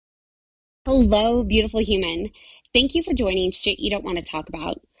Hello, beautiful human. Thank you for joining Shit You Don't Want to Talk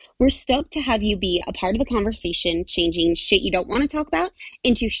About. We're stoked to have you be a part of the conversation, changing shit you don't want to talk about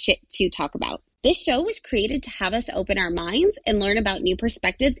into shit to talk about. This show was created to have us open our minds and learn about new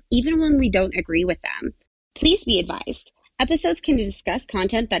perspectives even when we don't agree with them. Please be advised, episodes can discuss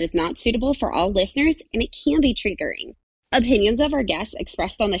content that is not suitable for all listeners and it can be triggering. Opinions of our guests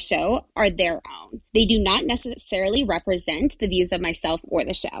expressed on the show are their own. They do not necessarily represent the views of myself or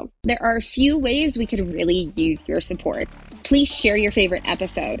the show. There are a few ways we could really use your support. Please share your favorite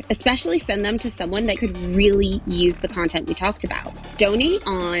episode, especially send them to someone that could really use the content we talked about. Donate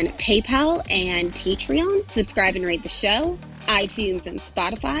on PayPal and Patreon, subscribe and rate the show, iTunes and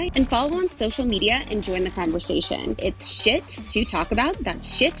Spotify, and follow on social media and join the conversation. It's shit to talk about.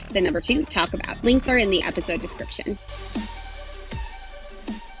 That's shit, the number 2, talk about. Links are in the episode description.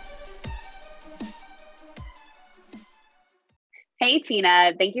 Hey,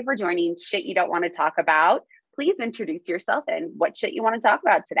 Tina, thank you for joining Shit You Don't Want to Talk About. Please introduce yourself and what shit you want to talk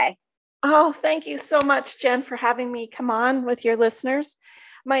about today. Oh, thank you so much, Jen, for having me come on with your listeners.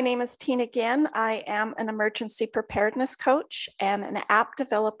 My name is Tina Ginn. I am an emergency preparedness coach and an app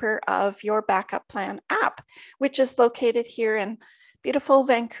developer of Your Backup Plan app, which is located here in beautiful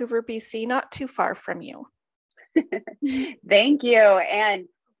Vancouver, BC, not too far from you. Thank you. And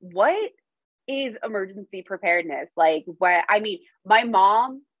what is emergency preparedness? My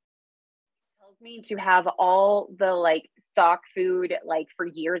mom tells me to have all the stock food for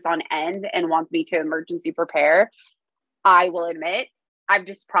years on end and wants me to emergency prepare. I will admit, I've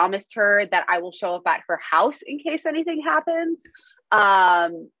just promised her that I will show up at her house in case anything happens.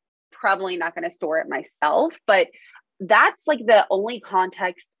 Probably not going to store it myself, but that's the only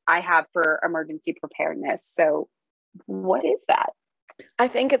context I have for emergency preparedness. So what is that? I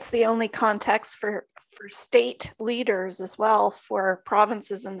think it's the only context for state leaders as well, for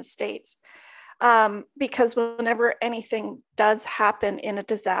provinces in the states. Because whenever anything does happen in a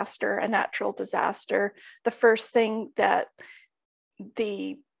disaster, a natural disaster, the first thing that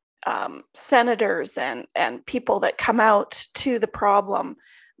the senators and people that come out to the problem,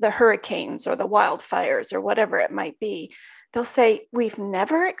 the hurricanes or the wildfires or whatever it might be, they'll say, we've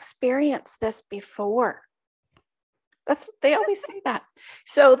never experienced this before. They always say that.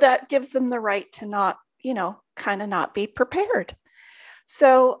 So that gives them the right to not be prepared.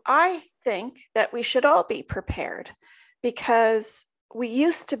 So I think that we should all be prepared because we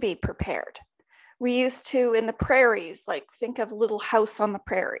used to be prepared. We used to, in the prairies, think of Little House on the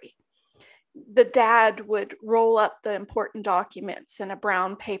Prairie. The dad would roll up the important documents in a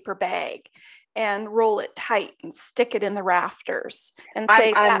brown paper bag and roll it tight and stick it in the rafters and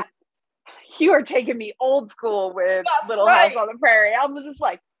say, you are taking me old school with Little right. House on the Prairie. I'm just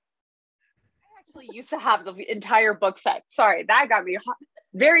I actually used to have the entire book set. Sorry, that got me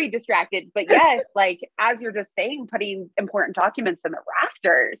very distracted. But yes, as you're just saying, putting important documents in the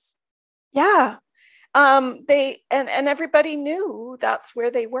rafters. Yeah. They and everybody knew that's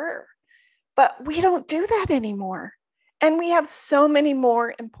where they were, but we don't do that anymore. And we have so many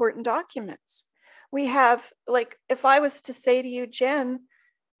more important documents. We have, if I was to say to you, Jen,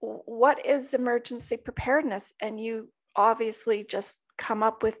 what is emergency preparedness? And you obviously just come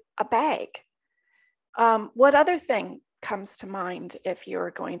up with a bag. What other thing comes to mind if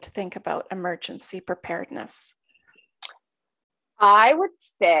you're going to think about emergency preparedness? I would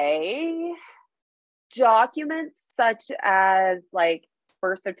say documents such as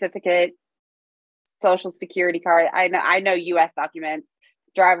birth certificate, social security card. I know US documents,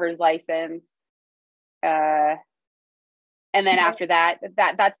 driver's license, and then after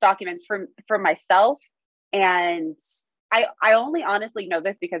that's documents from myself. And I only honestly know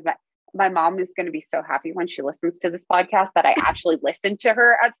this because my mom is going to be so happy when she listens to this podcast that I actually listened to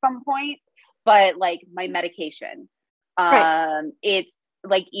her at some point. But my medication, Right. It's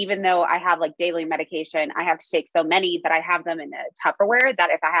even though I have daily medication, I have to take so many that I have them in a Tupperware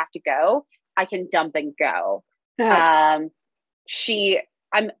that if I have to go, I can dump and go.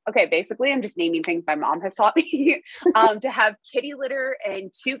 Basically I'm just naming things my mom has taught me. To have kitty litter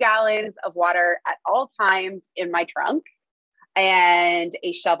and 2 gallons of water at all times in my trunk and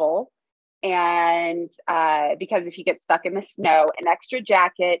a shovel. And because if you get stuck in the snow, an extra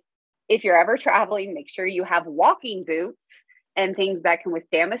jacket. If you're ever traveling, make sure you have walking boots and things that can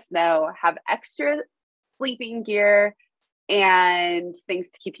withstand the snow, have extra sleeping gear and things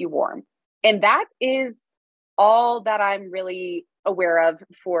to keep you warm. And that is all that I'm really aware of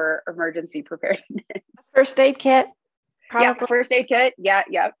for emergency preparedness. First aid kit. Yeah, first aid kit. Yep.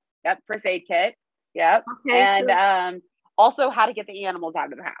 First aid kit. Yep. Okay, and also how to get the animals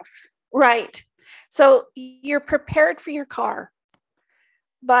out of the house. Right. So you're prepared for your car,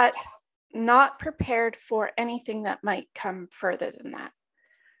 but not prepared for anything that might come further than that.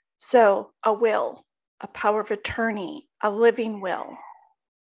 So a will, a power of attorney, a living will.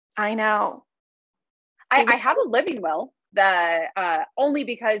 I know. I have a living will that only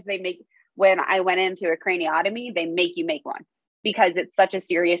because when I went into a craniotomy, they make you make one because it's such a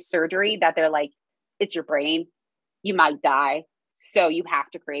serious surgery that they're like, it's your brain, you might die, so you have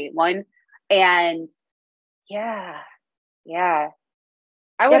to create one. And yeah,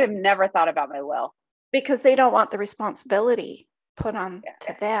 I would have never thought about my will. Because they don't want the responsibility put on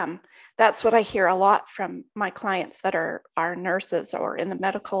to them. That's what I hear a lot from my clients that are nurses or in the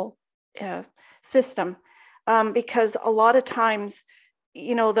medical system, because a lot of times,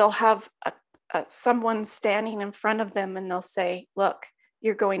 they'll have someone standing in front of them and they'll say, look,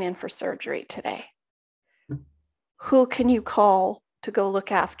 you're going in for surgery today. Who can you call to go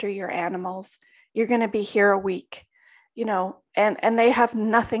look after your animals? You're going to be here a week, and they have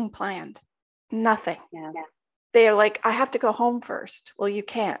nothing planned, nothing. Yeah. They're like, I have to go home first. Well, you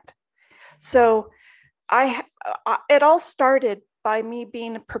can't. So it all started by me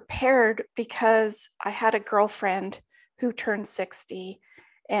being prepared because I had a girlfriend who turned 60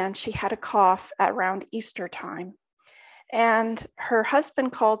 and she had a cough at around Easter time. And her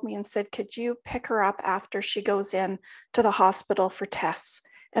husband called me and said, could you pick her up after she goes in to the hospital for tests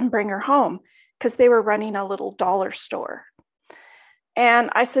and bring her home? Because they were running a little dollar store. And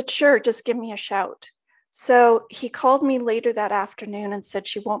I said, sure, just give me a shout. So he called me later that afternoon and said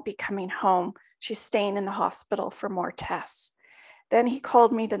she won't be coming home. She's staying in the hospital for more tests. Then he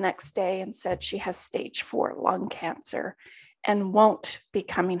called me the next day and said she has stage 4 lung cancer and won't be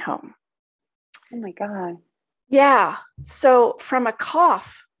coming home. Oh my God. Yeah. So from a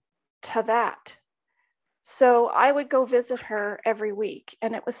cough to that. So I would go visit her every week,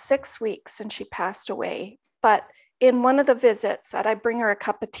 and it was 6 weeks and she passed away. But in one of the visits, I bring her a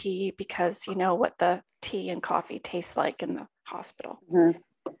cup of tea because you know what the tea and coffee tastes like in the hospital.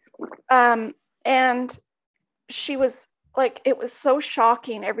 Mm-hmm. And she was like, it was so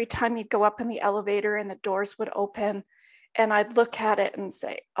shocking every time you'd go up in the elevator and the doors would open and I'd look at it and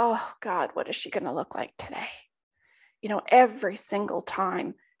say, oh God, what is she going to look like today? Every single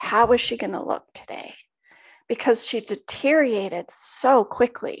time, how is she going to look today? Because she deteriorated so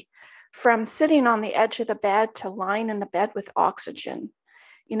quickly from sitting on the edge of the bed to lying in the bed with oxygen.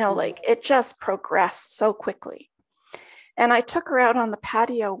 Like it just progressed so quickly. And I took her out on the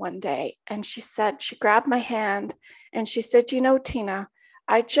patio one day and she grabbed my hand and she said, Tina,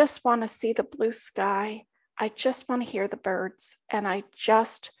 I just want to see the blue sky. I just want to hear the birds. And I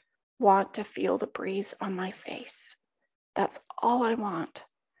just want to feel the breeze on my face. That's all I want.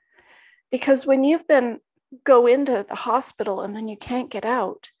 Because when you've go into the hospital and then you can't get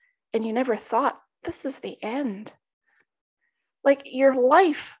out and you never thought this is the end, like your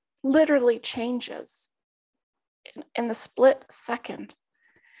life literally changes in the split second.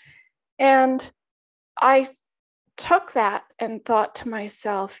 And I took that and thought to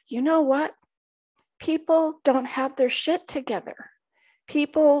myself, you know what? People don't have their shit together.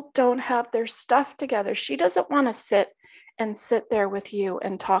 People don't have their stuff together. She doesn't want to sit there with you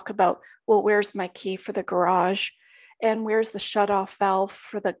and talk about, well, where's my key for the garage? And where's the shutoff valve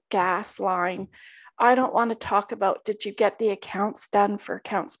for the gas line? I don't want to talk about, did you get the accounts done for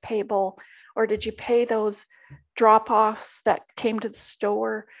accounts payable? Or did you pay those drop-offs that came to the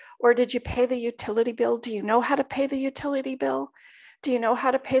store? Or did you pay the utility bill? Do you know how to pay the utility bill? Do you know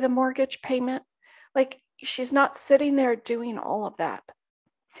how to pay the mortgage payment? Like, she's not sitting there doing all of that.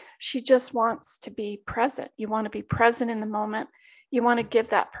 She just wants to be present. You want to be present in the moment. You want to give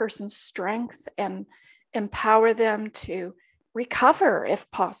that person strength and empower them to recover if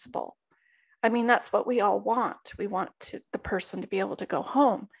possible. I mean, that's what we all want. We want the person to be able to go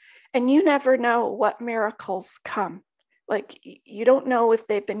home. And you never know what miracles come. Like, you don't know if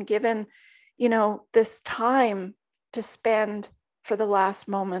they've been given, this time to spend for the last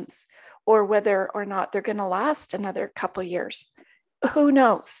moments, or whether or not they're going to last another couple years. Who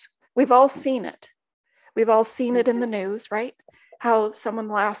knows? We've all seen it. We've all seen it in the news, right? How someone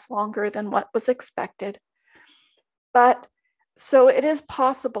lasts longer than what was expected. But so it is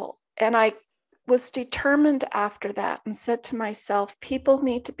possible. And I was determined after that and said to myself, people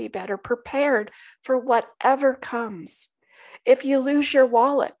need to be better prepared for whatever comes. If you lose your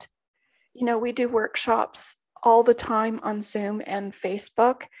wallet, we do workshops all the time on Zoom and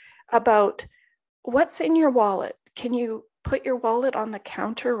Facebook about what's in your wallet. Can you put your wallet on the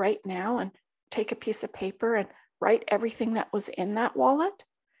counter right now and take a piece of paper and write everything that was in that wallet?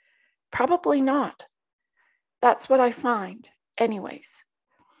 Probably not. That's what I find anyways,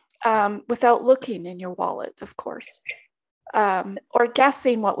 without looking in your wallet, of course. or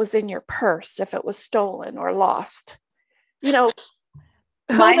guessing what was in your purse if it was stolen or lost. You know,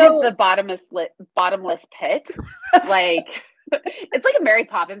 mine is the bottomless pit. Like, it's like a Mary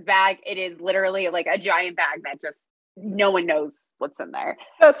Poppins bag. It is literally like a giant bag that just no one knows what's in there.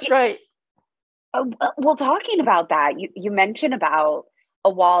 That's right. Well, talking about that, you mentioned about a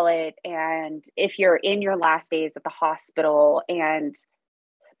wallet, and if you're in your last days at the hospital, and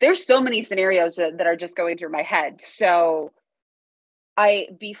there's so many scenarios that are just going through my head. So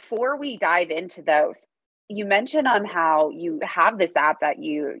before we dive into those, you mentioned on how you have this app that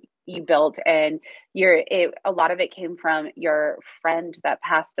you built, and a lot of it came from your friend that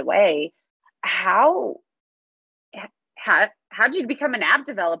passed away. How did you become an app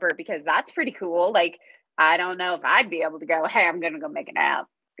developer? Because that's pretty cool. Like, I don't know if I'd be able to go, hey, I'm going to go make an app.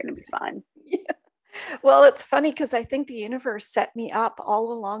 It's going to be fun. Yeah. Well, it's funny because I think the universe set me up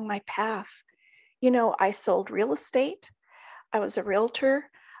all along my path. You know, I sold real estate. I was a realtor.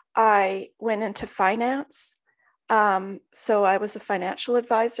 I went into finance. So I was a financial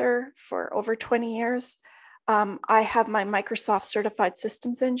advisor for over 20 years. I have my Microsoft certified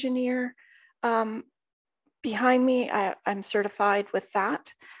systems engineer behind me. I'm certified with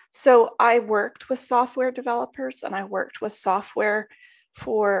that. So I worked with software developers, and I worked with software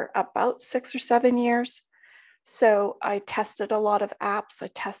for about 6 or 7 years. So I tested a lot of apps. I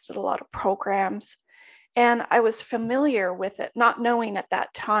tested a lot of programs. And I was familiar with it, not knowing at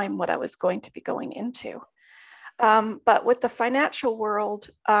that time what I was going to be going into. But with the financial world,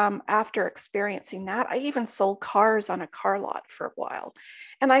 after experiencing that, I even sold cars on a car lot for a while.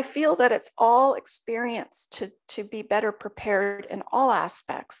 And I feel that it's all experience to be better prepared in all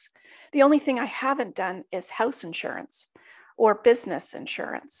aspects. The only thing I haven't done is house insurance or business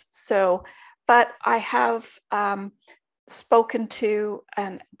insurance. So, but I have spoken to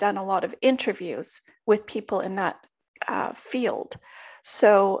and done a lot of interviews with people in that field.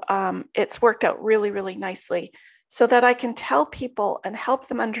 So it's worked out really, really nicely so that I can tell people and help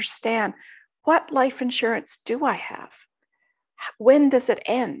them understand, what life insurance do I have? When does it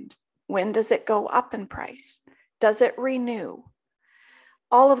end? When does it go up in price? Does it renew?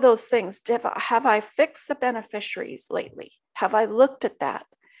 All of those things. Have I fixed the beneficiaries lately? Have I looked at that?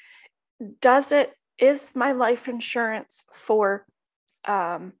 Is my life insurance for,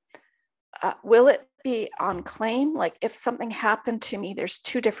 will it be on claim? Like, if something happened to me, there's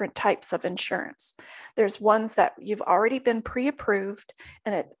 2 different types of insurance. There's ones that you've already been pre-approved,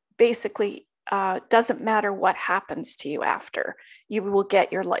 and it basically doesn't matter what happens to you after, you will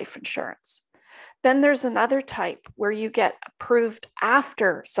get your life insurance. Then there's another type where you get approved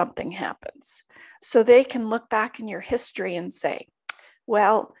after something happens. So they can look back in your history and say,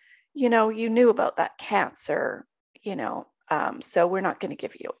 well, you knew about that cancer, so we're not going to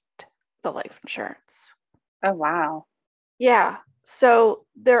give you the life insurance. Oh, wow. Yeah. So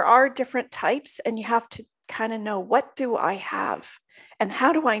there are different types, and you have to kind of know, what do I have and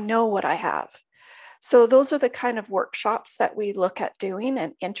how do I know what I have? So those are the kind of workshops that we look at doing,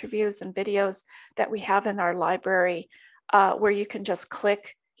 and interviews and videos that we have in our library, where you can just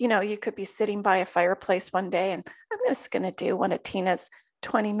click. You could be sitting by a fireplace one day, and I'm just going to do one of Tina's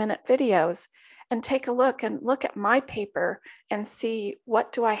 20-minute videos and take a look at my paper and see,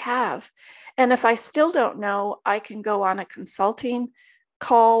 what do I have? And if I still don't know, I can go on a consulting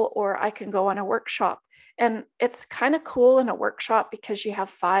call, or I can go on a workshop. And it's kind of cool in a workshop because you have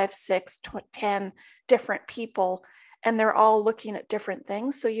 5, 6, 10 different people, and they're all looking at different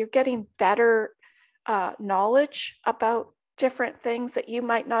things. So you're getting better knowledge about different things that you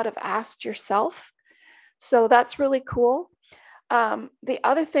might not have asked yourself. So that's really cool. The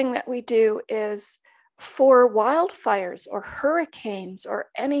other thing that we do is, for wildfires or hurricanes or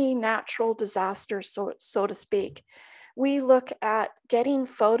any natural disaster, so to speak, we look at getting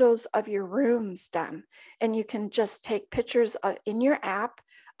photos of your rooms done. And you can just take pictures in your app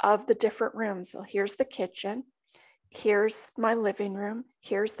of the different rooms. So here's the kitchen, here's my living room,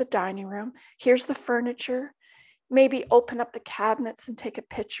 here's the dining room, here's the furniture. Maybe open up the cabinets and take a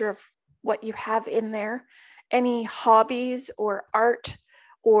picture of what you have in there. Any hobbies or art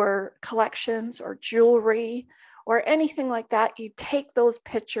or collections or jewelry or anything like that, you take those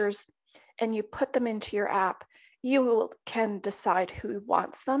pictures and you put them into your app. You can decide who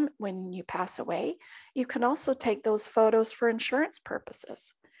wants them when you pass away. You can also take those photos for insurance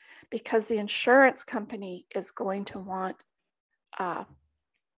purposes, because the insurance company is going to want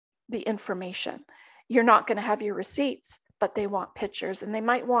the information. You're not going to have your receipts, but they want pictures, and they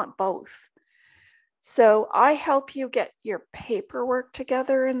might want both. So I help you get your paperwork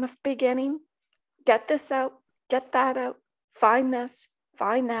together in the beginning. Get this out, get that out, find this,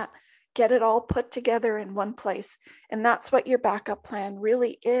 find that. get it all put together in one place. And that's what your backup plan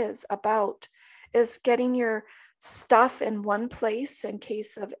really is about, is getting your stuff in one place in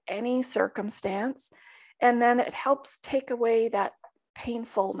case of any circumstance. And then it helps take away that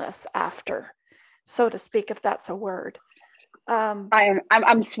painfulness after, so to speak, if that's a word.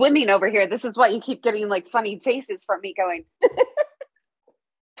 I'm swimming over here. This is why you keep getting like funny faces from me going,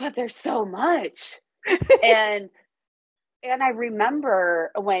 but there's so much. and I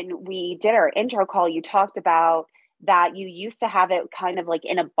remember when we did our intro call, you talked about that you used to have it kind of like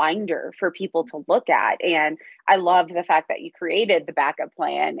in a binder for people to look at. And I love the fact that you created the backup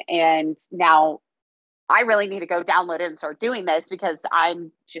plan. And now I really need to go download it and start doing this because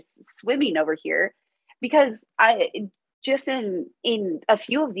I'm just swimming over here. Because I just in a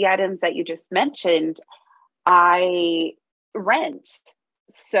few of the items that you just mentioned, I rent.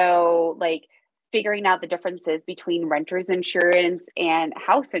 So like figuring out the differences between renter's insurance and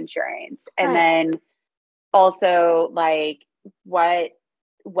house insurance. And then also like what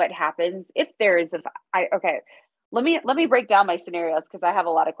happens if there is let me break down my scenarios because I have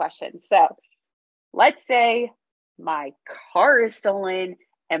a lot of questions. So let's say my car is stolen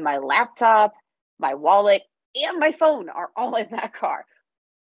and my laptop, my wallet, and my phone are all in that car.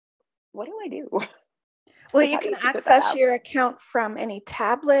 What do I do? Well, you can access your account from any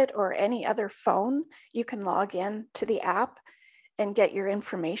tablet or any other phone. You can log in to the app and get your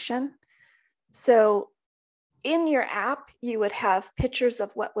information. So in your app, you would have pictures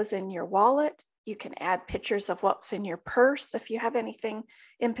of what was in your wallet. You can add pictures of what's in your purse if you have anything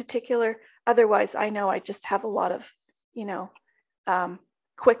in particular. Otherwise, I know I just have a lot of,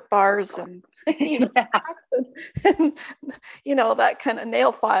 quick bars and, and, that kind of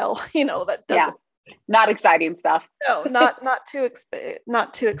nail file, that doesn't. Not exciting stuff. No, not too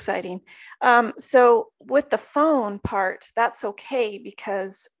exciting. So with the phone part, that's okay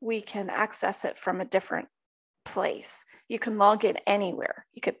because we can access it from a different place. You can log in anywhere.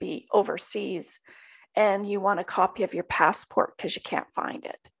 You could be overseas and you want a copy of your passport because you can't find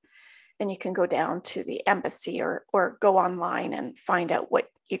it. And you can go down to the embassy or go online and find out what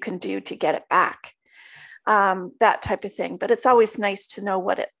you can do to get it back. That type of thing. But it's always nice to know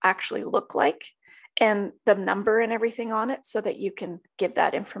what it actually looked like and the number and everything on it so that you can give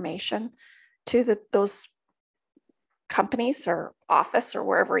that information to those companies or office or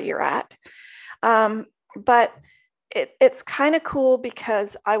wherever you're at. But it's kind of cool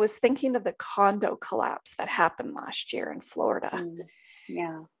because I was thinking of the condo collapse that happened last year in Florida.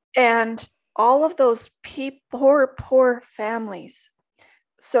 Yeah. And all of those poor families.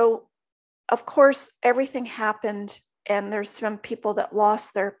 So, of course, everything happened. And there's some people that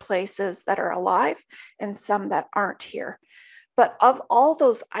lost their places that are alive and some that aren't here. But of all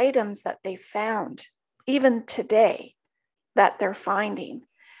those items that they found, even today that they're finding,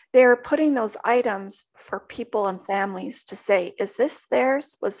 they're putting those items for people and families to say, is this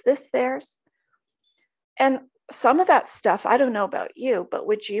theirs? Was this theirs? And some of that stuff, I don't know about you, but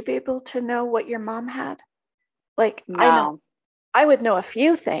would you be able to know what your mom had? Like, no. I know I would know a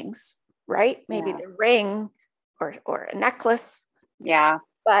few things, right? Maybe the ring or a necklace. Yeah.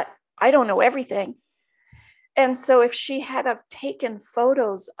 But I don't know everything. And so if she had have taken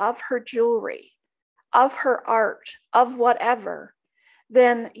photos of her jewelry, of her art, of whatever,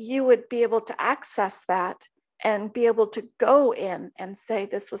 then you would be able to access that and be able to go in and say,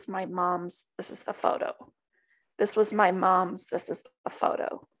 this was my mom's, this is the photo. This was my mom's, this is the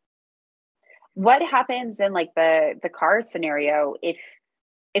photo. What happens in like the car scenario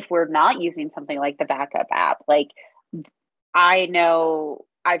if we're not using something like the backup app? Like, I know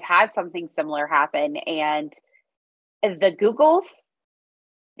I've had something similar happen, and the Googles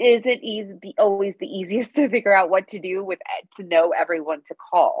isn't always the easiest to figure out what to do with, to know everyone to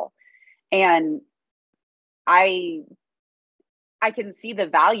call. And I can see the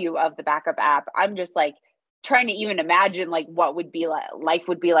value of the backup app. I'm just like trying to even imagine like what would be like life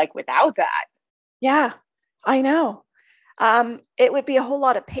would be like without that. Yeah, I know. It would be a whole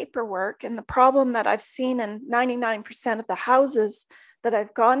lot of paperwork. And the problem that I've seen in 99% of the houses that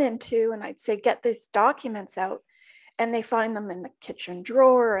I've gone into, and I'd say, get these documents out, and they find them in the kitchen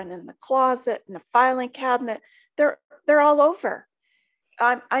drawer and in the closet and the filing cabinet. They're all over.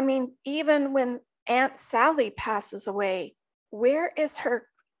 I mean, even when Aunt Sally passes away, where is her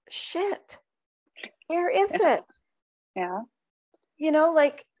shit? Where is it? Yeah.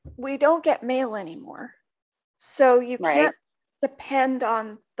 Like, we don't get mail anymore. So you can't depend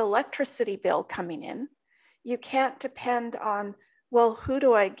on the electricity bill coming in. You can't depend on, well, who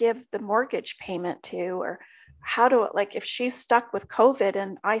do I give the mortgage payment to? Or how do it, like if she's stuck with COVID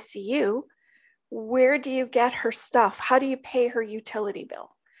and ICU, where do you get her stuff? How do you pay her utility bill?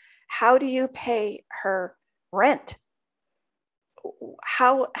 How do you pay her rent?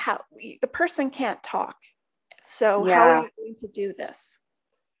 How the person can't talk. So how are Yeah. you going to do this?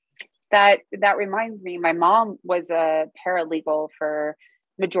 That reminds me, my mom was a paralegal for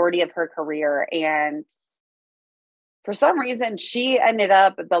majority of her career, and for some reason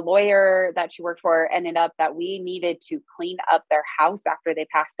the lawyer that she worked for ended up that we needed to clean up their house after they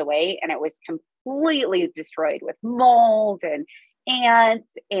passed away, and it was completely destroyed with mold and ants.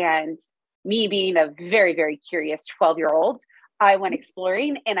 And me being a very, very curious 12-year-old, I went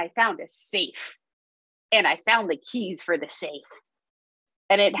exploring and I found a safe, and I found the keys for the safe,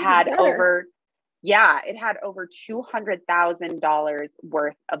 and it Even had better. over $200,000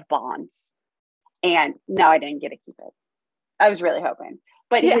 worth of bonds. And no, I didn't get to keep it. I was really hoping.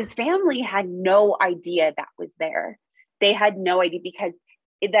 But Yeah. his family had no idea that was there. They had no idea because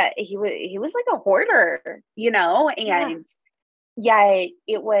that he was like a hoarder, and yet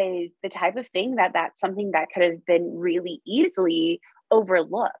it was the type of thing that's something that could have been really easily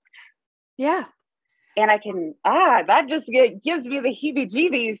overlooked. Yeah. And that just gives me the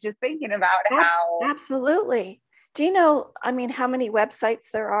heebie-jeebies just thinking about how. Absolutely. Do you know, I mean, how many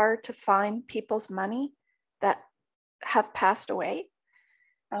websites there are to find people's money that have passed away?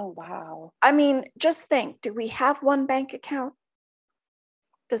 Oh, wow. I mean, just think, do we have one bank account?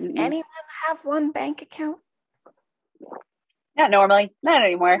 Does Mm-mm. anyone have one bank account? Not normally, not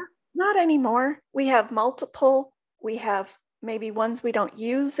anymore. Not anymore. We have multiple. We have maybe ones we don't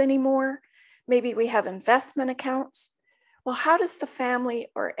use anymore. Maybe we have investment accounts. Well, how does the family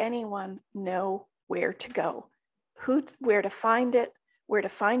or anyone know where to go? Where to find it? Where to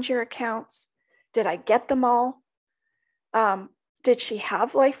find your accounts? Did I get them all? Did she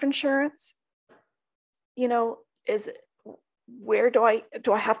have life insurance? Where do I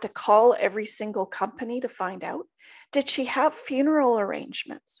have to call every single company to find out? Did she have funeral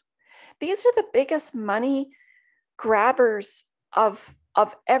arrangements? These are the biggest money grabbers of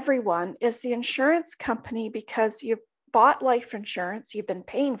everyone, is the insurance company, because you bought life insurance, you've been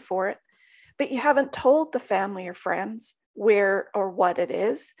paying for it, but you haven't told the family or friends where or what it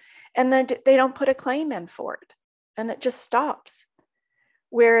is, and then they don't put a claim in for it, and it just stops.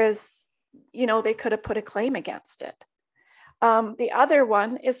 Whereas, they could have put a claim against it. The other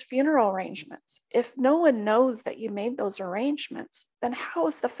one is funeral arrangements. If no one knows that you made those arrangements, then how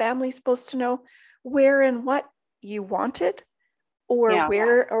is the family supposed to know where and what you wanted, or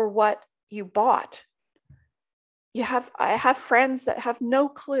where or what you bought? I have friends that have no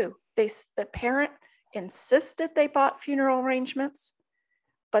clue. The parent insisted they bought funeral arrangements,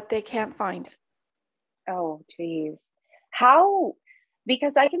 but they can't find it. Oh, geez. How?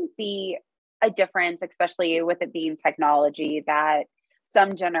 Because I can see a difference, especially with it being technology, that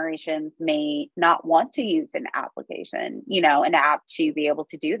some generations may not want to use an application, an app to be able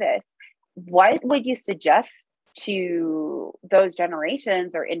to do this. What would you suggest to those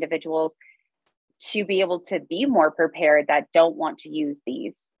generations or individuals to be able to be more prepared that don't want to use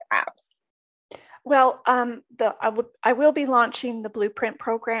these apps? Well, I will be launching the Blueprint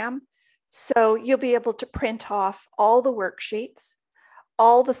program. So you'll be able to print off all the worksheets,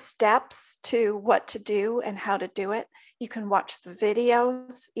 all the steps to what to do and how to do it. You can watch the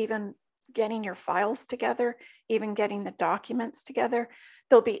videos, even getting your files together, even getting the documents together.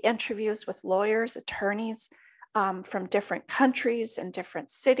 There'll be interviews with lawyers, attorneys from different countries and different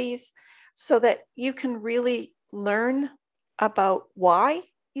cities, so that you can really learn about why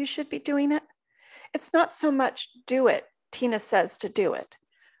you should be doing it. It's not so much do it, Tina says to do it,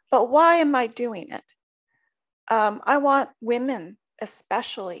 but why am I doing it? I want women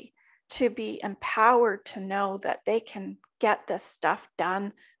especially to be empowered to know that they can get this stuff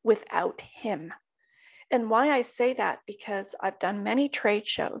done without him. And why I say that, because I've done many trade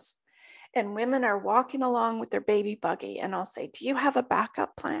shows and women are walking along with their baby buggy, and I'll say, do you have a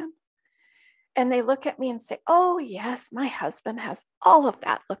backup plan? And they look at me and say, oh yes, my husband has all of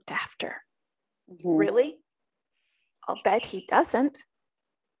that looked after. Mm-hmm. Really? I'll bet he doesn't.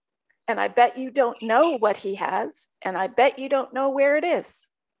 And I bet you don't know what he has. And I bet you don't know where it is.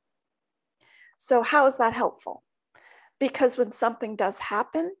 So how is that helpful? Because when something does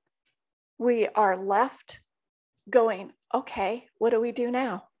happen, we are left going, okay, what do we do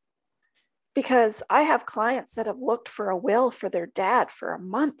now? Because I have clients that have looked for a will for their dad for a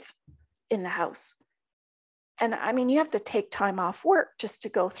month in the house. And I mean, you have to take time off work just to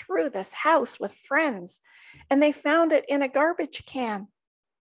go through this house with friends. And they found it in a garbage can.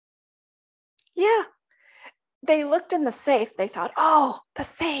 Yeah. They looked in the safe. They thought, oh, the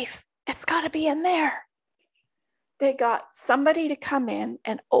safe, it's got to be in there. They got somebody to come in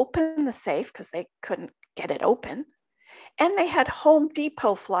and open the safe because they couldn't get it open. And they had Home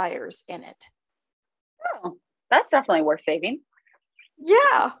Depot flyers in it. Oh, that's definitely worth saving.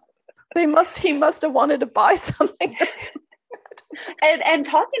 Yeah. He must have wanted to buy something. And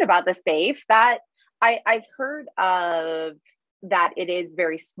talking about the safe, that I've heard of that it is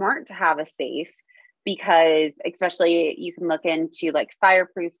very smart to have a safe, because especially you can look into like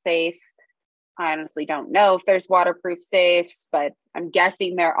fireproof safes. I honestly don't know if there's waterproof safes, but I'm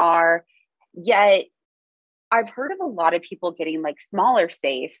guessing there are. Yet I've heard of a lot of people getting like smaller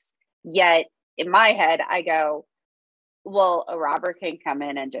safes. Yet in my head, I go, well, a robber can come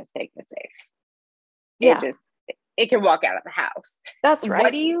in and just take the safe. Yeah, It can walk out of the house. that's right.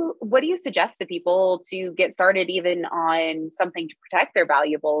 What do you suggest to people to get started even on something to protect their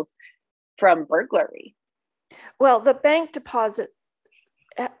valuables from burglary? Well, the bank deposit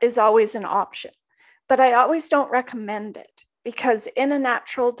is always an option, but I always don't recommend it, because in a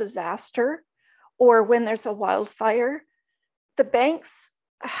natural disaster or when there's a wildfire, the banks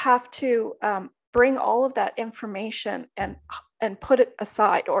have to bring all of that information and put it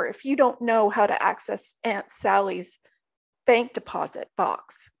aside. Or if you don't know how to access Aunt Sally's bank deposit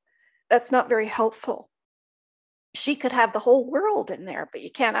box, that's not very helpful. She could have the whole world in there, but you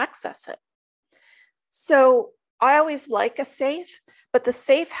can't access it. So I always like a safe, but the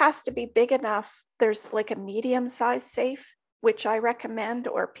safe has to be big enough. There's like a medium-sized safe, which I recommend,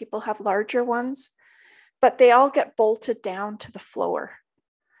 or people have larger ones, but they all get bolted down to the floor.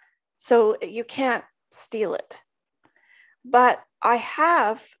 So you can't steal it. But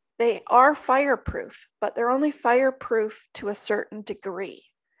they are fireproof, but they're only fireproof to a certain degree.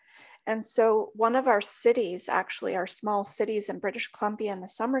 And so one of our cities, actually our small cities in British Columbia in the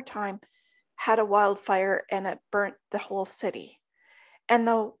summertime, had a wildfire and it burnt the whole city. And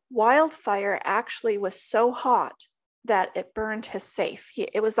the wildfire actually was so hot that it burned his safe.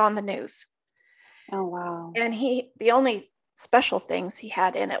 It was on the news. Oh, wow. And the only special things he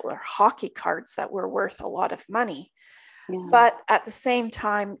had in it were hockey cards that were worth a lot of money. Yeah. But at the same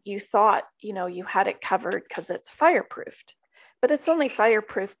time, you thought, you had it covered because it's fireproofed, but it's only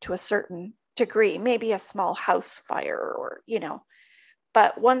fireproof to a certain degree, maybe a small house fire or,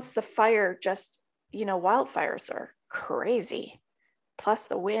 but once the fire just, wildfires are crazy, plus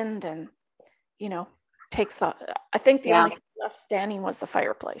the wind and, takes off. I think the only thing left standing was the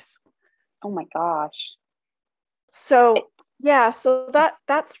fireplace. Oh my gosh. So so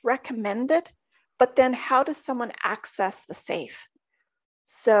that's recommended. But then how does someone access the safe?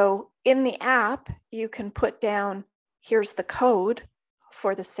 So in the app, you can put down, here's the code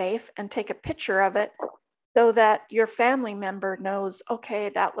for the safe, and take a picture of it so that your family member knows, okay,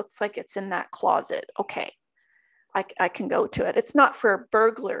 that looks like it's in that closet. Okay, I can go to it. It's not for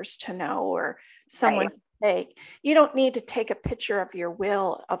burglars to know or someone to take. You don't need to take a picture of your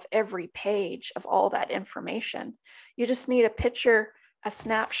will of every page of all that information. You just need a picture, a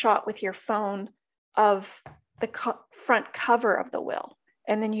snapshot with your phone of the front cover of the will,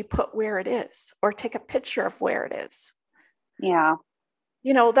 and then you put where it is, or take a picture of where it is. Yeah.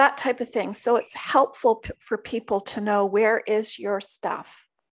 That type of thing. So it's helpful for people to know, where is your stuff.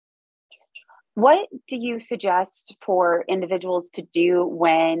 What do you suggest for individuals to do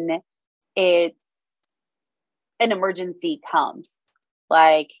when it's an emergency comes?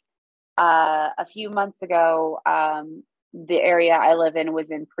 Like a few months ago, the area I live in was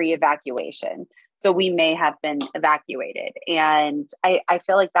in pre-evacuation. So we may have been evacuated. And I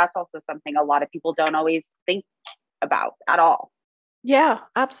feel like that's also something a lot of people don't always think about at all. Yeah,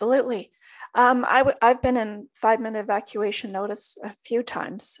 absolutely. I've been in 5-minute evacuation notice a few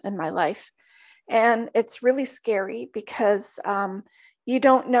times in my life. And it's really scary because you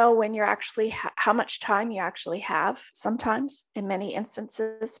don't know when you're actually, how much time you actually have sometimes in many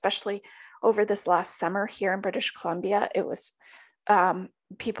instances, especially over this last summer here in British Columbia. It was,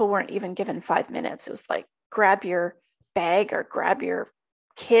 people weren't even given 5 minutes. It was like, grab your bag or grab your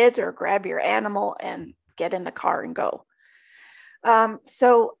kid or grab your animal and get in the car and go.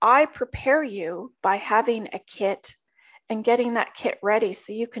 So I prepare you by having a kit and getting that kit ready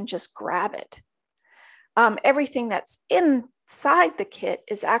so you can just grab it. Everything that's inside the kit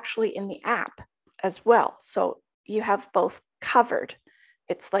is actually in the app as well. So you have both covered.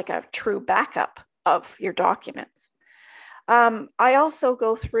 It's like a true backup of your documents. I also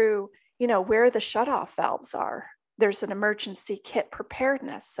go through, where the shutoff valves are. There's an emergency kit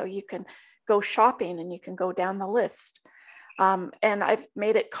preparedness, so you can go shopping and you can go down the list. And I've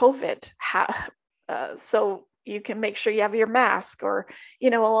made it COVID, so you can make sure you have your mask or,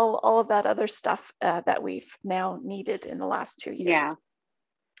 all of that other stuff that we've now needed in the last 2 years.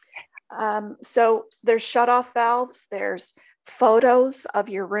 Yeah. So there's shutoff valves, there's photos of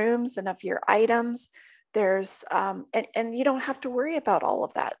your rooms and of your items. There's, and you don't have to worry about all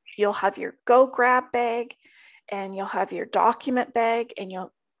of that. You'll have your go grab bag, and you'll have your document bag, and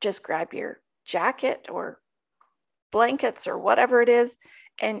you'll just grab your jacket or blankets or whatever it is,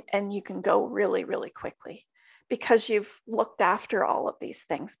 and you can go really, really quickly because you've looked after all of these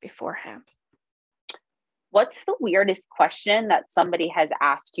things beforehand. What's the weirdest question that somebody has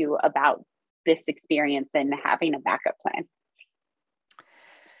asked you about this experience and having a backup plan?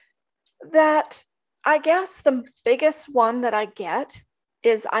 That, I guess the biggest one that I get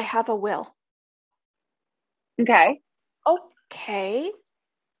is, I have a will. Okay. Okay.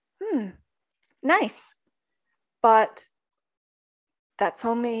 Nice. But that's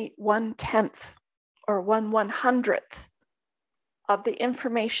only 1/10 or 1/100th of the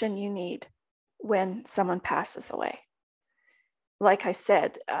information you need when someone passes away. Like I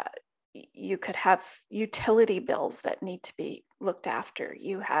said, you could have utility bills that need to be looked after.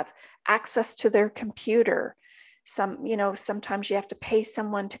 You have access to their computer. Sometimes you have to pay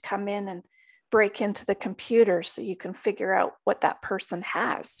someone to come in and break into the computer so you can figure out what that person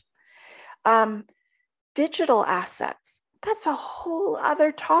has. Digital assets, that's a whole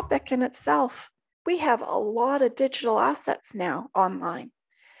other topic in itself. We have a lot of digital assets now online.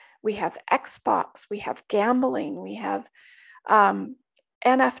 We have Xbox, we have gambling, we have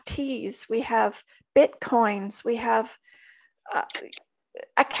NFTs, we have Bitcoins, we have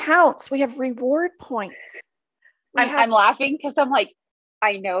accounts, we have reward points. I'm laughing because I'm like,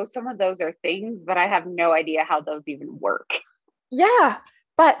 I know some of those are things, but I have no idea how those even work. Yeah,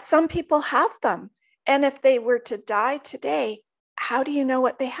 but some people have them. And if they were to die today, how do you know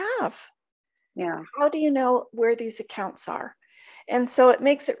what they have? Yeah. How do you know where these accounts are? And so it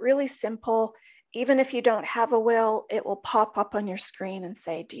makes it really simple. Even if you don't have a will, it will pop up on your screen and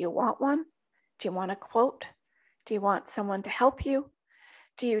say, do you want one? Do you want a quote? Do you want someone to help you?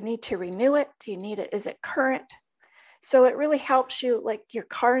 Do you need to renew it? Do you need it? Is it current? So it really helps you, like your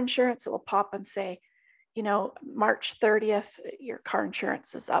car insurance, it will pop and say, March 30th, your car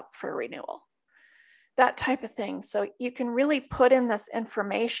insurance is up for renewal. That type of thing. So you can really put in this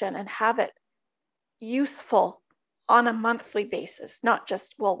information and have it useful on a monthly basis, not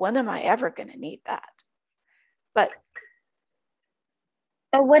just, well, when am I ever going to need that? But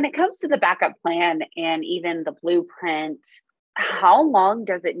when it comes to the backup plan and even the blueprint, how long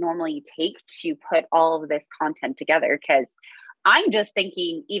does it normally take to put all of this content together? Because I'm just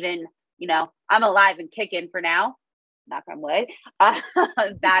thinking, even, I'm alive and kicking for now, knock on wood,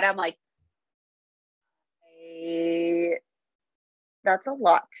 that I'm like, that's a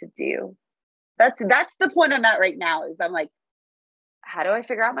lot to do. That's the point I'm at right now, is I'm like, how do I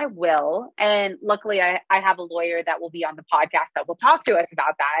figure out my will? And luckily I have a lawyer that will be on the podcast that will talk to us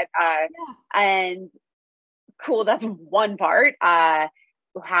about that. And cool, that's one part. What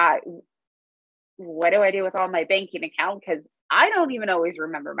do I do with all my banking account? Because I don't even always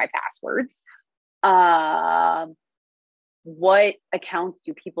remember my passwords. What accounts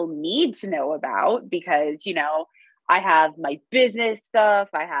do people need to know about? Because, I have my business stuff,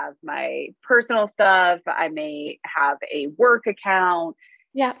 I have my personal stuff, I may have a work account,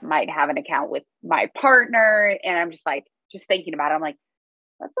 might have an account with my partner. And I'm just like, just thinking about it, I'm like,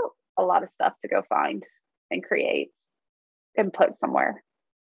 that's a lot of stuff to go find and create and put somewhere.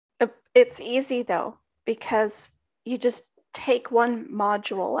 It's easy though, because you just take one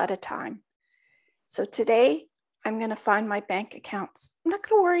module at a time. So today I'm going to find my bank accounts. I'm not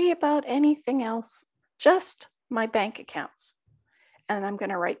going to worry about anything else, just my bank accounts. And I'm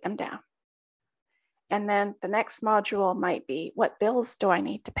going to write them down. And then the next module might be, what bills do I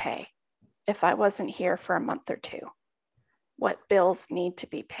need to pay if I wasn't here for a month or two? What bills need to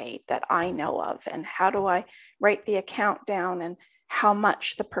be paid that I know of? And how do I write the account down and how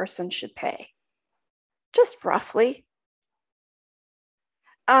much the person should pay? Just roughly.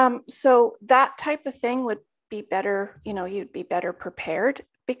 So that type of thing would be better, you'd be better prepared,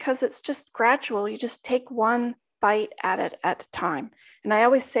 because it's just gradual. You just take one bite at it at a time. And I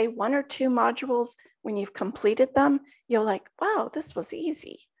always say 1 or 2 modules, when you've completed them, you're like, wow, this was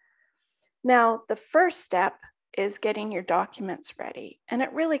easy. Now, the first step is getting your documents ready. And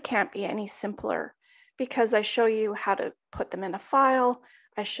it really can't be any simpler, because I show you how to put them in a file.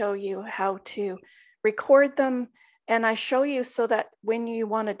 I show you how to record them. And I show you so that when you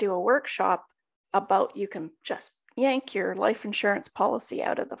want to do a workshop about, you can just yank your life insurance policy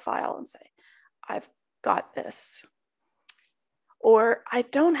out of the file and say, I've got this. Or I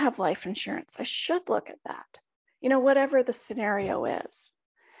don't have life insurance. I should look at that. Whatever the scenario is.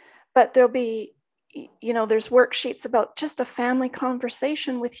 But there'll be, there's worksheets about just a family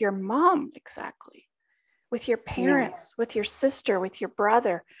conversation with your mom, exactly, with your parents, with your sister, with your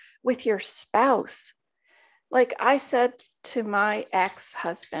brother, with your spouse. Like I said to my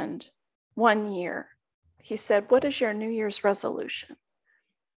ex-husband one year, he said, "What is your New Year's resolution?"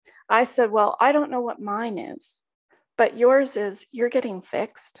 I said, "Well, I don't know what mine is, but yours is you're getting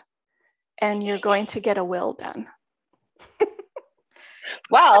fixed and you're going to get a will done."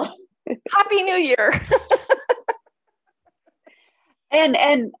 Well, Happy New Year.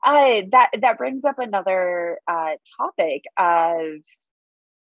 and I that brings up another topic of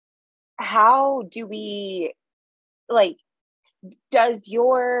how do we, like, does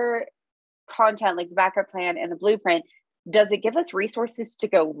your content, like the backup plan and the blueprint, does it give us resources to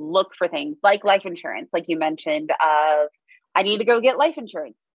go look for things like life insurance, like you mentioned, of I need to go get life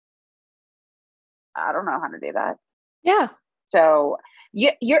insurance. I don't know how to do that. Yeah. So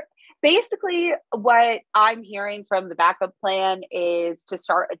you're basically, what I'm hearing from the backup plan is to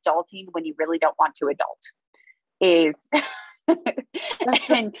start adulting when you really don't want to adult is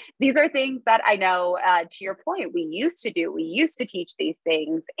and these are things that I know, to your point, we used to do. We used to teach these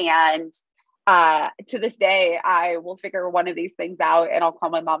things. And to this day, I will figure one of these things out and I'll call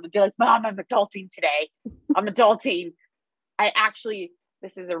my mom and be like, "Mom, I'm adulting today. I'm adulting." I actually,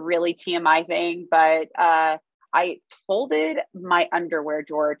 this is a really TMI thing, but I folded my underwear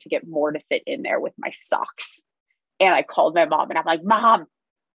drawer to get more to fit in there with my socks. And I called my mom and I'm like, "Mom,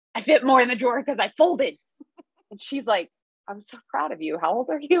 I fit more in the drawer because I folded." And she's like, "I'm so proud of you. How old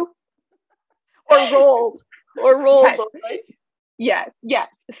are you?" Or rolled. Yes. Right?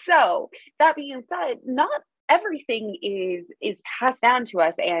 Yes. So that being said, not everything is passed down to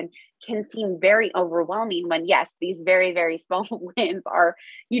us and can seem very overwhelming when, yes, these very, very small wins are,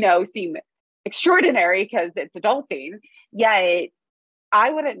 seem extraordinary because it's adulting. Yet I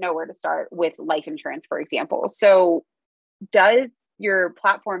wouldn't know where to start with life insurance, for example. So does your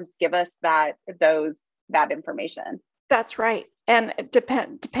platforms give us that information? That's right. And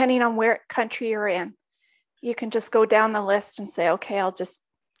depending on where country you're in, you can just go down the list and say, okay, I'll just,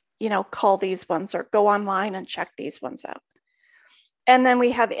 call these ones or go online and check these ones out. And then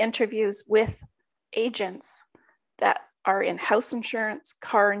we have interviews with agents that are in house insurance,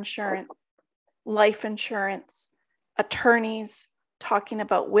 car insurance, life insurance, attorneys talking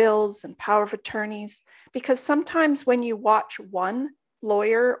about wills and power of attorneys. Because sometimes when you watch one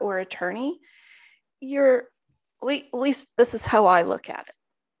lawyer or attorney, at least this is how I look at it.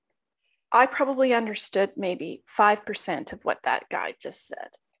 I probably understood maybe 5% of what that guy just said.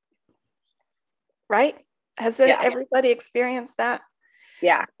 Right? Has everybody experienced that?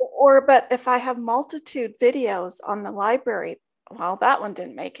 Yeah. But if I have multitude videos on the library, well, that one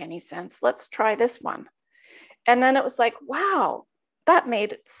didn't make any sense. Let's try this one. And then it was like, wow, that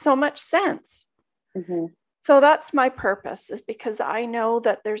made so much sense. Mm-hmm. So that's my purpose, is because I know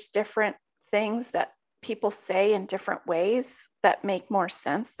that there's different things that people say in different ways that make more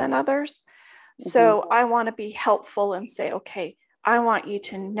sense than others. Mm-hmm. So I want to be helpful and say, okay, I want you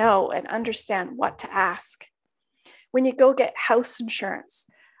to know and understand what to ask. When you go get house insurance,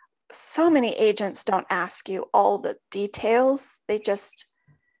 so many agents don't ask you all the details. They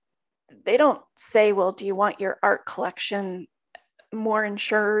don't say, well, do you want your art collection more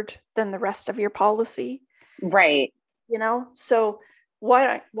insured than the rest of your policy? Right. So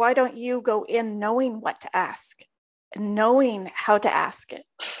why don't you go in knowing what to ask and knowing how to ask it?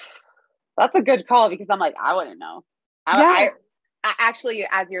 That's a good call, because I'm like, I wouldn't know. I actually,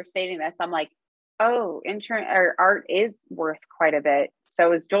 as you're stating this, I'm like, oh, insurance or art is worth quite a bit.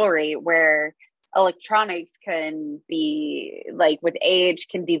 So is jewelry, where electronics can be, like, with age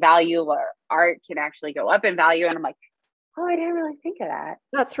can devalue, or art can actually go up in value. And I'm like, oh, I didn't really think of that.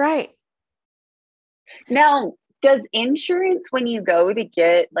 That's right. Now, does insurance, when you go to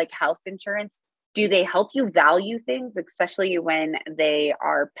get like house insurance, do they help you value things, especially when they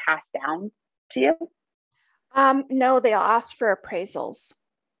are passed down to you? No, they'll ask for appraisals.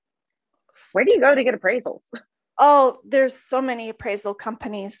 Where do you go to get appraisals? Oh, there's so many appraisal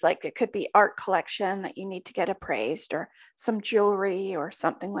companies. Like it could be art collection that you need to get appraised, or some jewelry or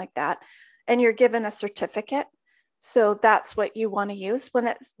something like that. And you're given a certificate. So that's what you want to use when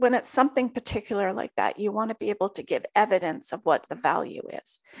it's something particular like that. You want to be able to give evidence of what the value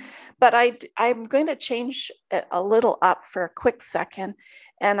is. But I'm going to change it a little up for a quick second,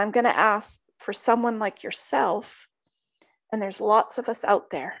 and I'm going to ask for someone like yourself, and there's lots of us out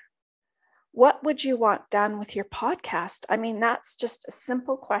there. What would you want done with your podcast? I mean, that's just a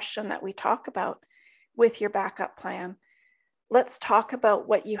simple question that we talk about with your backup plan. Let's talk about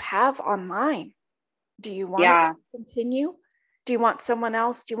what you have online. Do you want it to continue? Do you want someone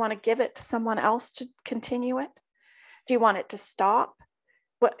else? Do you want to give it to someone else to continue it? Do you want it to stop?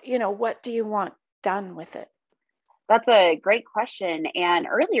 What do you want done with it? That's a great question. And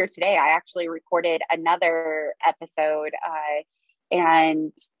earlier today, I actually recorded another episode,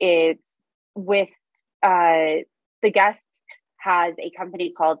 and it's with the guest has a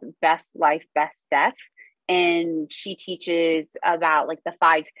company called Best Life, Best Death. And she teaches about like the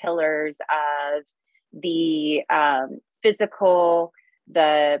 5 pillars of the physical,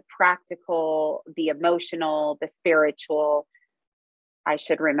 the practical, the emotional, the spiritual. I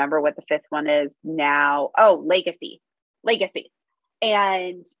should remember what the 5th one is now. Oh, legacy.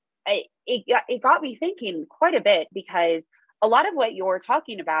 And it got me thinking quite a bit, because a lot of what you're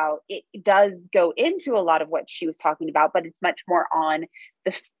talking about, it does go into a lot of what she was talking about, but it's much more on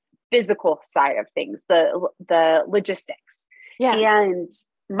the physical side of things, the logistics. Yes. And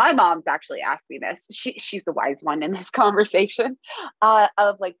my mom's actually asked me this. She's the wise one in this conversation,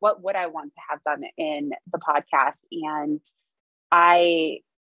 of like, what would I want to have done in the podcast? And I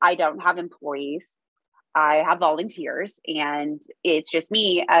don't have employees. I have volunteers, and it's just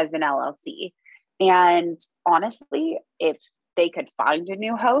me as an LLC. And honestly, if they could find a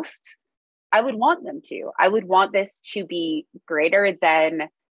new host, I would want them to. I would want this to be greater than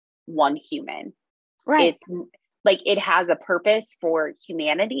one human. Right. It's like it has a purpose for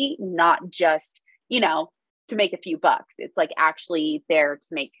humanity, not just, to make a few bucks. It's like actually there to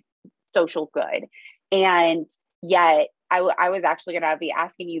make social good. And yet I was actually going to be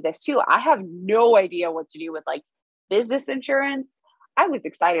asking you this too. I have no idea what to do with like business insurance. I was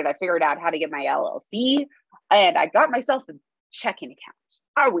excited. I figured out how to get my LLC, and I got myself a checking account.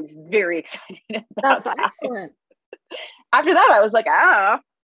 I was very excited about That's that. excellent. After that, I was like, happens.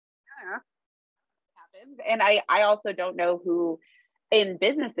 And I also don't know who in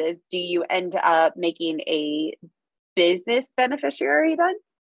businesses, do you end up making a business beneficiary then?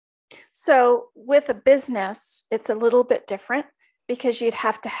 So with a business, it's a little bit different, because you'd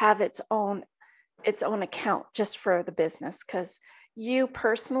have to have its own account just for the business, because you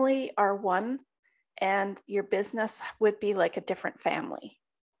personally are one and your business would be like a different family.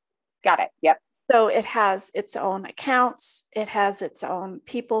 Got it. Yep. So it has its own accounts. It has its own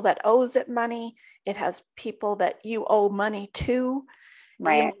people that owes it money. It has people that you owe money to.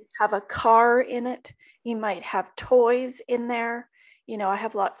 Right. You might have a car in it. You might have toys in there. I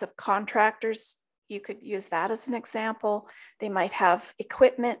have lots of contractors. You could use that as an example. They might have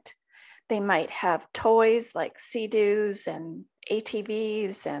equipment. They might have toys like Sea-Doos and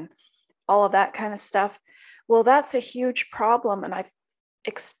ATVs and all of that kind of stuff. Well, that's a huge problem. And I've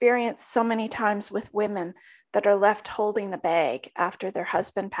experienced so many times with women that are left holding the bag after their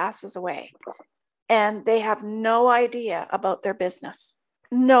husband passes away. And they have no idea about their business.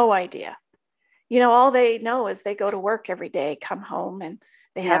 No idea. All they know is they go to work every day, come home, and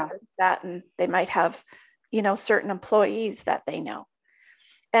they have this, that, and they might have, certain employees that they know.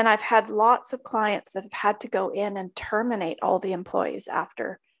 And I've had lots of clients that have had to go in and terminate all the employees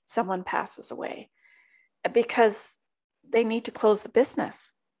after someone passes away, because they need to close the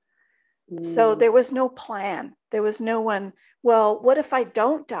business. So there was no plan. There was no one, well, what if I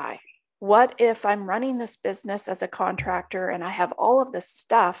don't die? What if I'm running this business as a contractor and I have all of this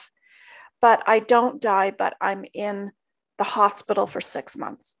stuff, but I don't die, but I'm in the hospital for 6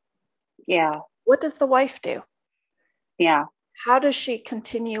 months? Yeah. What does the wife do? Yeah. How does she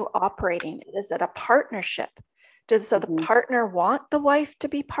continue operating? Is it a partnership? Does the partner want the wife to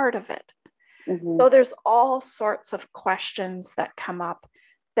be part of it? So there's all sorts of questions that come up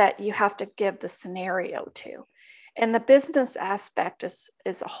that you have to give the scenario to. And the business aspect is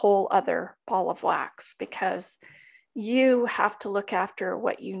a whole other ball of wax, because you have to look after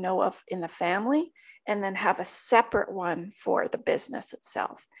what you know of in the family and then have a separate one for the business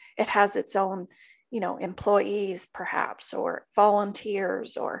itself. It has its own, employees perhaps, or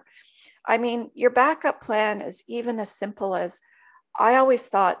volunteers, or, your backup plan is even as simple as, I always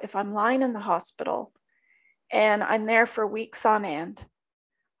thought if I'm lying in the hospital and I'm there for weeks on end,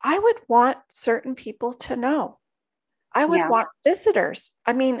 I would want certain people to know. I would want visitors.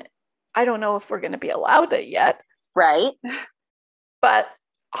 I don't know if we're going to be allowed it yet. Right. But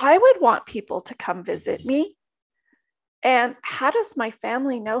I would want people to come visit me. And how does my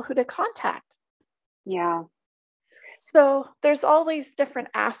family know who to contact? Yeah. So there's all these different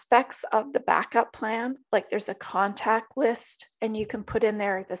aspects of the backup plan. Like there's a contact list, and you can put in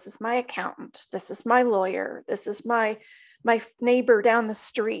there, this is my accountant, this is my lawyer, this is my neighbor down the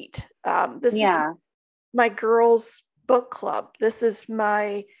street. This is my girls' book club. This is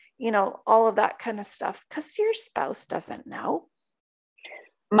my, all of that kind of stuff, because your spouse doesn't know.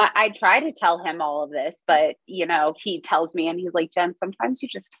 I try to tell him all of this, but he tells me, and he's like, Jen, sometimes you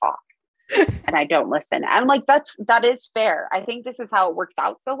just talk and I don't listen. I'm like, that is fair. I think this is how it works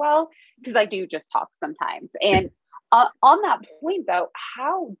out so well, because I do just talk sometimes. And On that point, though,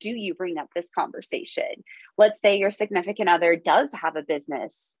 how do you bring up this conversation? Let's say your significant other does have a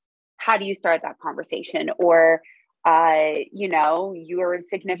business. How do you start that conversation? Or, your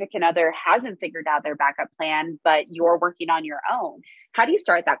significant other hasn't figured out their backup plan, but you're working on your own. How do you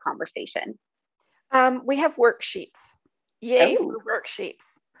start that conversation? We have worksheets. Yay Oh, for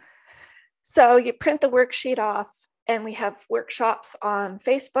worksheets. So you print the worksheet off, and we have workshops on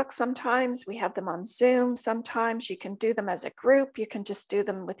Facebook sometimes. We have them on Zoom sometimes. You can do them as a group. You can just do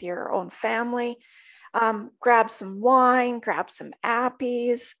them with your own family. Grab some wine, grab some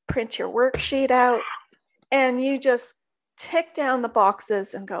appies, print your worksheet out, and you just tick down the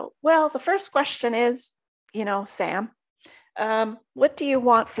boxes and go, well, the first question is, Sam, what do you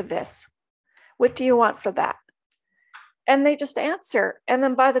want for this? What do you want for that? And they just answer. And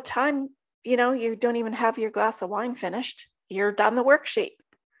then by the time, you don't even have your glass of wine finished, you're done the worksheet.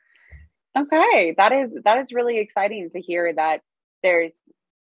 okay. That is really exciting to hear that there's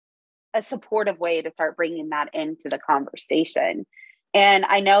a supportive way to start bringing that into the conversation. And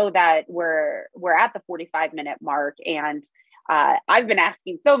I know that we're at the 45-minute mark, and I've been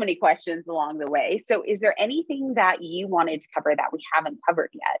asking so many questions along the way. So is there anything that you wanted to cover that we haven't covered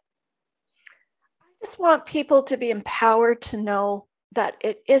yet? I just want people to be empowered to know that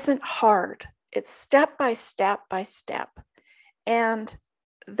it isn't hard. It's step by step by step. And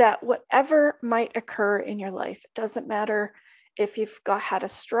that whatever might occur in your life, it doesn't matter if you've had a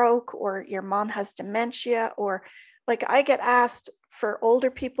stroke or your mom has dementia, or like I get asked for older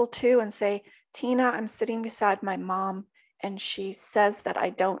people too and say, Tina, I'm sitting beside my mom and she says that I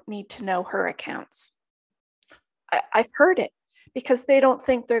don't need to know her accounts. I've heard it because they don't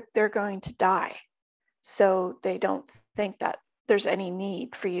think they're going to die. So they don't think that there's any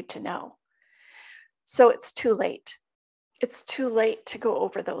need for you to know. So it's too late. It's too late to go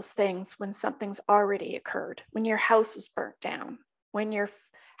over those things when something's already occurred, when your house is burnt down, when your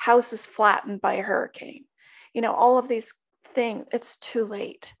house is flattened by a hurricane, all of these things, it's too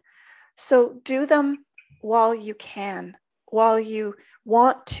late. So do them while you can, while you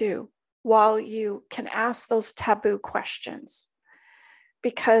want to, while you can ask those taboo questions,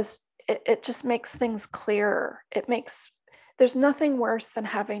 because it just makes things clearer. There's nothing worse than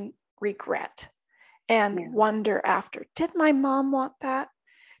having regret and wonder after, did my mom want that?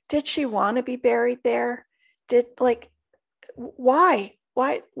 Did she want to be buried there? Why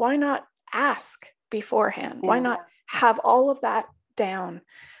not ask beforehand? Why not have all of that down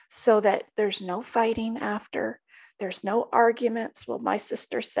so that there's no fighting after? There's no arguments. Well, my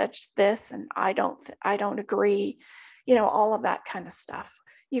sister said this and I don't agree. All of that kind of stuff.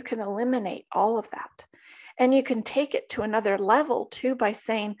 You can eliminate all of that. And you can take it to another level too by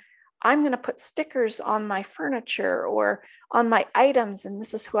saying, I'm going to put stickers on my furniture or on my items, and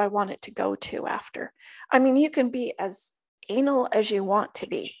this is who I want it to go to after. I mean, you can be as anal as you want to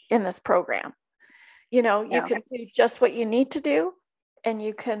be in this program. You can do just what you need to do, and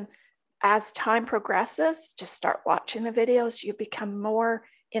you can, as time progresses, just start watching the videos. You become more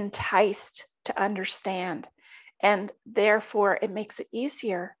enticed to understand, and therefore it makes it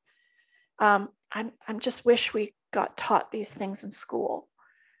easier. I'm just wish we got taught these things in school.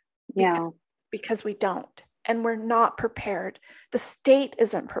 Because we don't, and we're not prepared. The state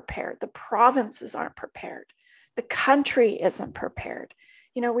isn't prepared. The provinces aren't prepared. The country isn't prepared.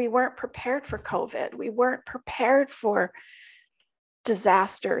 We weren't prepared for COVID. We weren't prepared for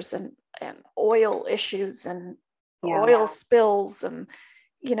disasters and oil issues and oil spills and,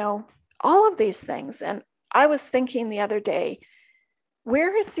 all of these things. And I was thinking the other day,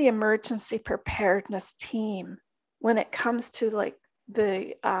 where is the emergency preparedness team when it comes to like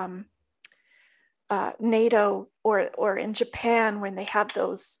the NATO or in Japan when they have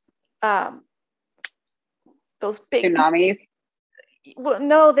those big tsunamis? Well,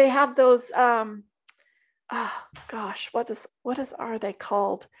 no, they have those. What are they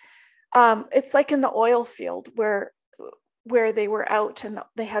called? It's like in the oil field where they were out and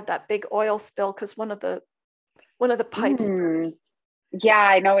they had that big oil spill because one of the pipes burst. Yeah,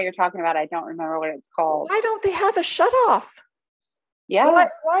 I know what you're talking about. I don't remember what it's called. Why don't they have a shut off? Yeah.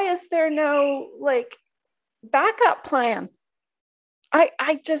 Why is there no backup plan? I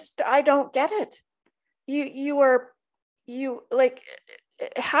don't get it. It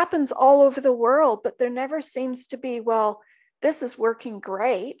happens all over the world, but there never seems to be, well, this is working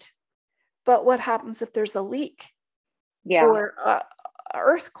great, but what happens if there's a leak? Or a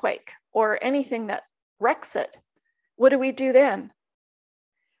earthquake or anything that wrecks it? What do we do then?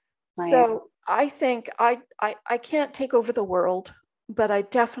 Right. So I think I can't take over the world, but I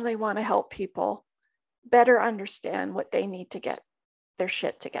definitely want to help people better understand what they need to get their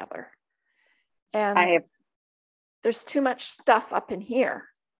shit together. And There's too much stuff up in here.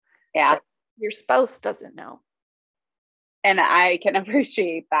 Yeah. That your spouse doesn't know. And I can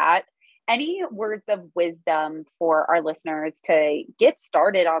appreciate that. Any words of wisdom for our listeners to get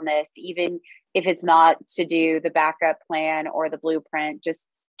started on this, even if it's not to do the backup plan or the blueprint, just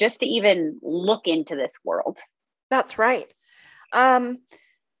to even look into this world? That's right.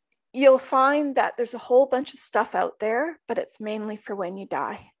 You'll find that there's a whole bunch of stuff out there, but it's mainly for when you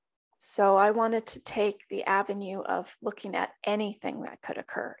die. So I wanted to take the avenue of looking at anything that could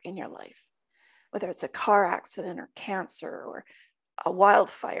occur in your life, whether it's a car accident or cancer or a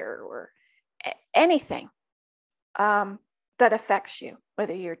wildfire or anything that affects you,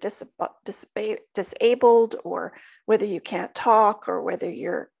 whether you're disabled or whether you can't talk or whether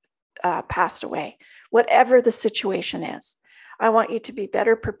you're passed away, whatever the situation is. I want you to be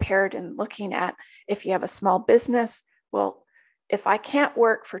better prepared in looking at, if you have a small business, well, if I can't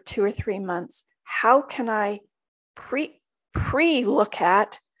work for 2 or 3 months, how can I look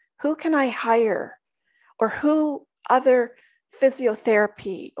at who can I hire, or who other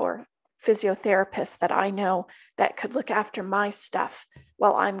physiotherapy or physiotherapists that I know that could look after my stuff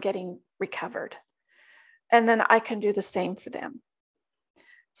while I'm getting recovered. And then I can do the same for them.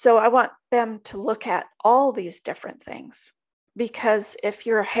 So I want them to look at all these different things, because if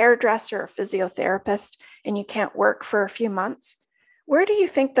you're a hairdresser or physiotherapist and you can't work for a few months, where do you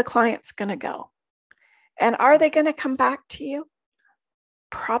think the client's going to go? And are they going to come back to you?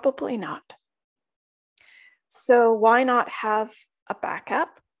 Probably not. So why not have a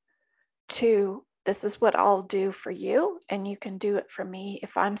backup to, this is what I'll do for you, and you can do it for me.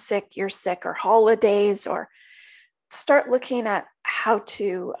 If I'm sick, you're sick, or holidays, or start looking at how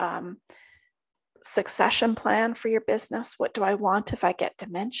to succession plan for your business. What do I want if I get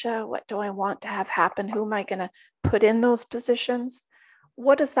dementia? What do I want to have happen? Who am I going to put in those positions?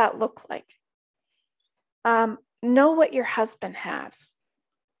 What does that look like? Know what your husband has.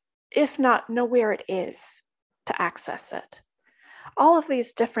 If not, know where it is to access it. All of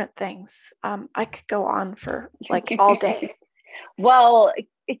these different things. I could go on for like all day. Well,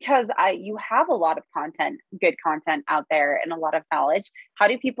 because you have a lot of content, good content out there, and a lot of knowledge. How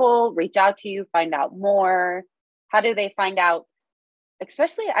do people reach out to you, find out more? How do they find out?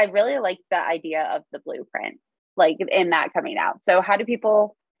 Especially, I really like the idea of the blueprint, like in that coming out. So how do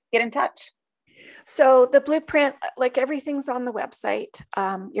people get in touch? So the blueprint, like everything's on the website,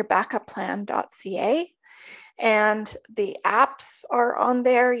 yourbackuplan.ca. And the apps are on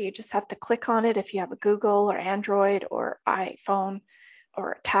there. You just have to click on it if you have a Google or Android or iPhone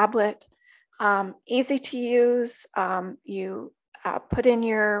or a tablet. Easy to use. You put in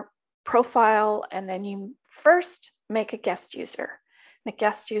your profile, and then you first make a guest user. The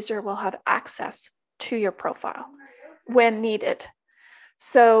guest user will have access to your profile when needed.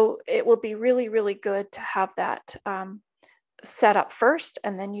 So it will be really, really good to have that set up first,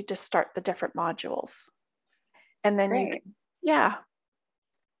 and then you just start the different modules. And then Great. you can, yeah.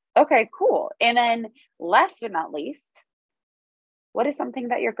 Okay, cool. And then last but not least, what is something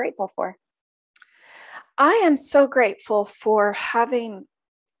that you're grateful for? I am so grateful for having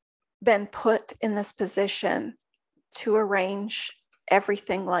been put in this position to arrange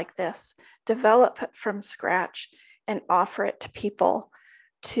everything like this, develop it from scratch, and offer it to people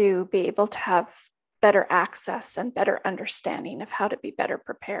to be able to have better access and better understanding of how to be better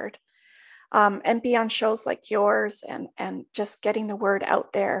prepared. And be on shows like yours, and just getting the word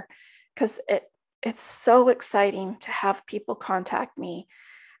out there, because it's so exciting to have people contact me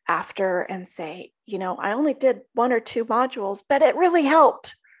after and say, I only did 1 or 2 modules, but it really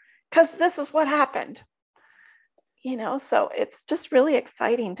helped because this is what happened. So it's just really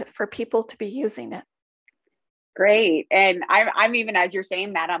exciting for people to be using it. Great. And I'm even, as you're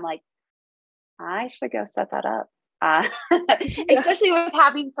saying that, I'm like, I should go set that up. Especially with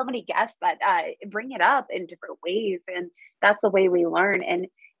having so many guests that bring it up in different ways, and that's the way we learn.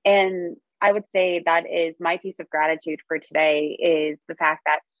 And I would say that is my piece of gratitude for today, is the fact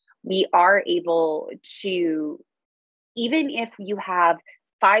that we are able to, even if you have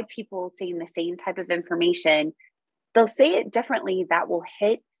 5 people saying the same type of information, they'll say it differently. That will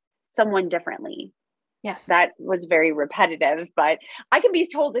hit someone differently. Yes. That was very repetitive, but I can be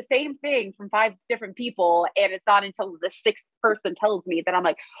told the same thing from 5 different people, and it's not until the 6th person tells me that I'm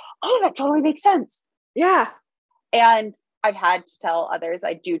like, oh, that totally makes sense. Yeah. And I've had to tell others,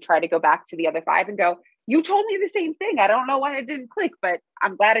 I do try to go back to the other 5 and go, you told me the same thing. I don't know why it didn't click, but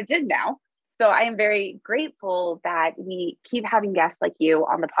I'm glad it did now. So I am very grateful that we keep having guests like you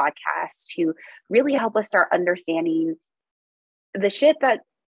on the podcast to really help us start understanding the shit that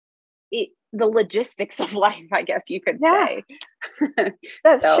the logistics of life, I guess you could say.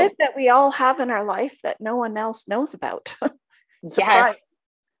 The shit that we all have in our life that no one else knows about.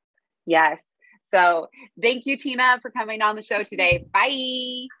 Yes. So thank you, Tina, for coming on the show today.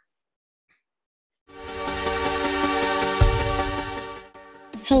 Bye.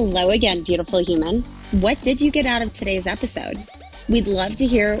 Hello again, beautiful human. What did you get out of today's episode? We'd love to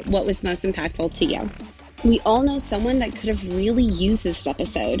hear what was most impactful to you. We all know someone that could have really used this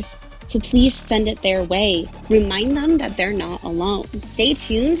episode, so please send it their way. Remind them that they're not alone. Stay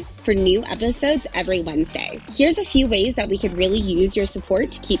tuned for new episodes every Wednesday. Here's a few ways that we could really use your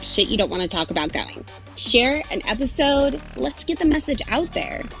support to keep Shit You Don't Want to Talk About going. Share an episode. Let's get the message out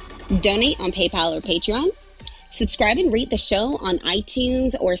there. Donate on PayPal or Patreon. Subscribe and rate the show on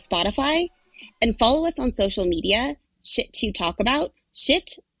iTunes or Spotify. And follow us on social media, Shit2 Talk About.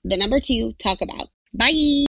 Shit, the number 2, talk about. Bye.